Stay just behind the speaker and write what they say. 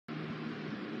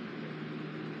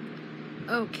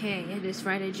Okay, it is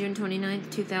Friday, June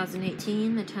 29th,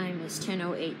 2018. The time is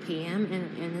 10:08 p.m.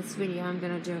 and in this video I'm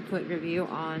going to do a quick review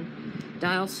on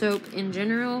Dial soap in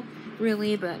general,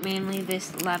 really, but mainly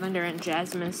this lavender and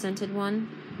jasmine scented one.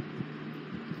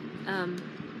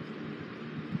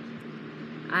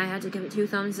 I had to give it 2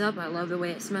 thumbs up. I love the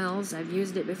way it smells. I've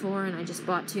used it before and I just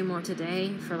bought 2 more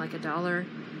today for like $1.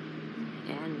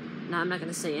 And now I'm not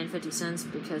going to say 50 cents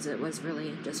because it was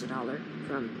really just $1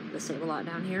 from the Save-A-Lot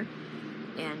down here.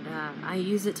 And I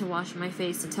used it to wash my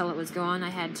face until it was gone. I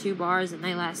had 2 bars and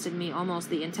they lasted me almost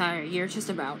the entire year, just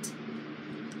about.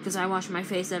 Because I wash my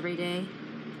face every day.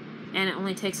 And it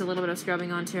only takes a little bit of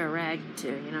scrubbing onto a rag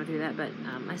to, do that. But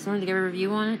I just wanted to give a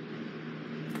review on it.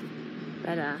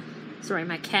 But, sorry,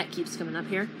 my cat keeps coming up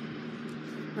here.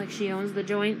 Like she owns the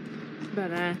joint.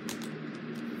 But, I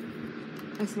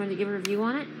just wanted to give a review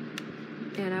on it.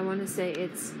 And I want to say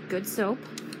it's good soap.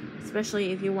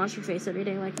 Especially if you wash your face every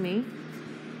day like me.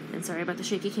 And sorry about the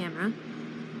shaky camera.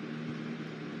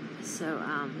 So,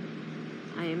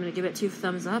 I am going to give it 2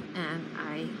 thumbs up,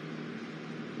 and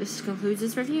this concludes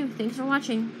this review. Thanks for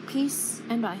watching. Peace,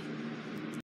 and bye.